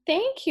it.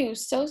 Thank you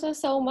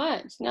so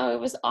much. No, it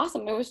was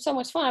awesome. It was so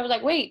much fun. I was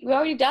like, wait, we're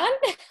already done?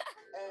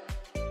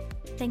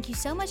 Thank you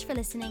so much for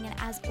listening, and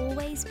as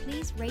always,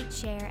 please rate,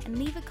 share, and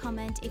leave a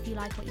comment if you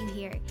like what you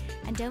hear.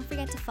 And don't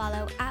forget to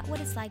follow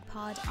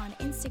 @WhatIt'sLikePod on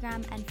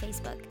Instagram and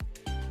Facebook.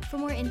 For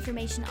more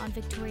information on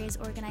Victoria's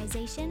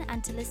organisation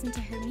and to listen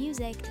to her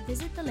music,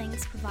 visit the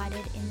links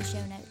provided in the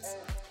show notes.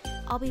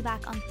 I'll be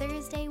back on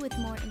Thursday with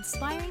more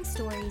inspiring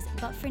stories,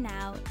 but for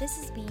now, this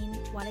has been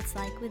What It's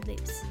Like with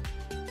Luce.